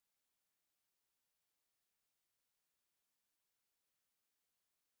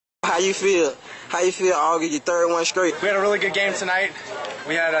you feel? How you feel, Augie? Your third one straight. We had a really good game tonight.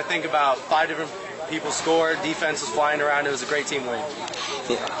 We had, I think, about 5 different people score. Defense was flying around. It was a great team win.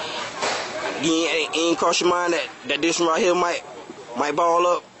 Yeah. You ain't cross your mind that this one right here might ball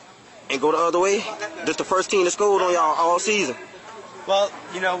up and go the other way? Just the first team that scored on y'all all season. Well,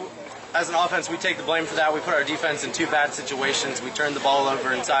 you know, as an offense, we take the blame for that. We put our defense in 2 bad situations. We turned the ball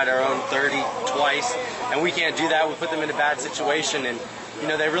over inside our own 30 twice, and we can't do that. We put them in a bad situation, and, you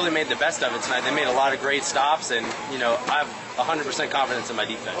know, they really made the best of it tonight. They made a lot of great stops, and, you know, I have 100% confidence in my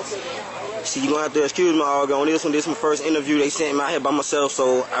defense. See, you're going to have to excuse me, Augie, on this one. This is my first interview. They sent me out here by myself,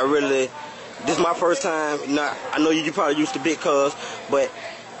 so this is my first time. I know you probably used to Big Cuz, but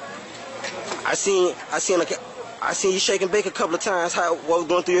I seen you shaking bake a couple of times. What was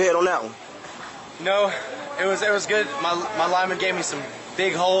going through your head on that one? No, it was good. My lineman gave me some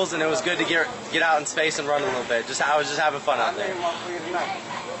big holes, and it was good to get out in space and run a little bit. I was just having fun out there.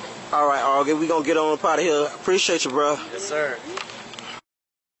 All right, Augie, we gonna get on up out of here. Appreciate you, bro. Yes, sir.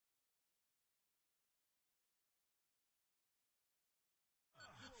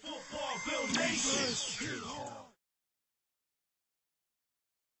 Footballville Nation.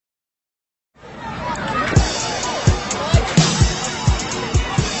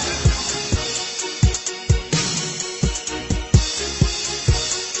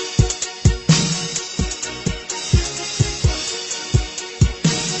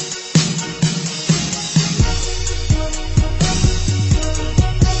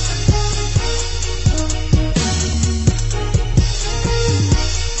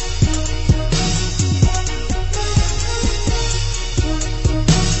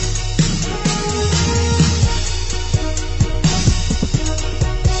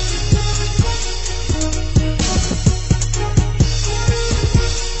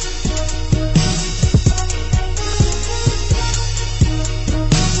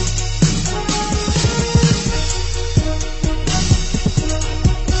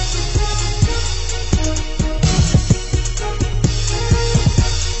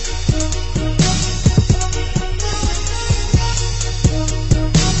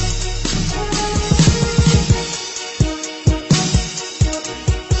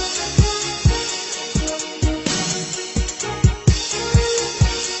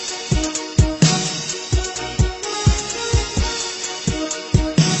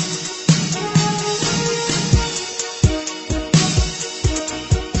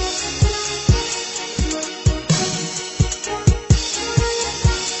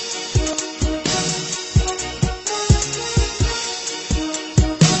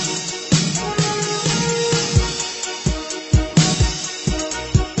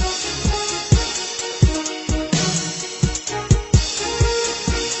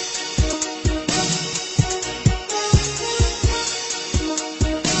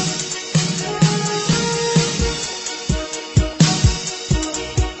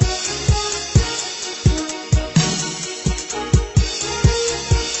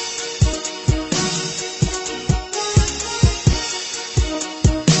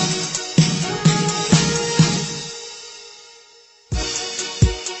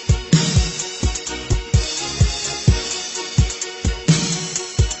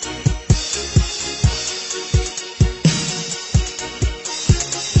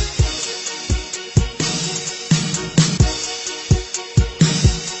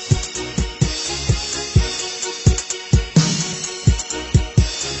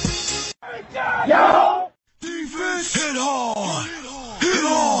 Yo! Defense, hit hard, hit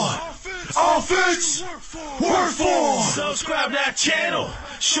on. Offense, work for. Subscribe to that channel.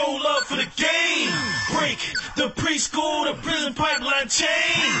 Show love for the game. Break the preschool to prison pipeline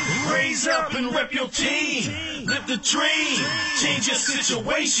chain. Raise up and rep your team. Live the dream. Change your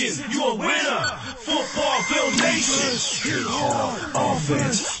situation. You a winner. Footballville Nation. Hit hard,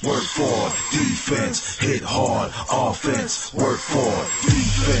 offense, work for. Defense, hit hard, offense, work for.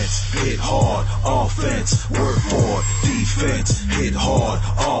 Defense, hit hard, offense, work for. Defense, hit hard,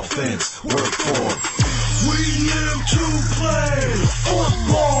 offense, work for. We live to play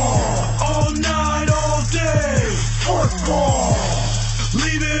football all night, all day. Football,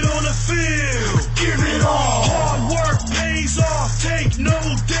 leave it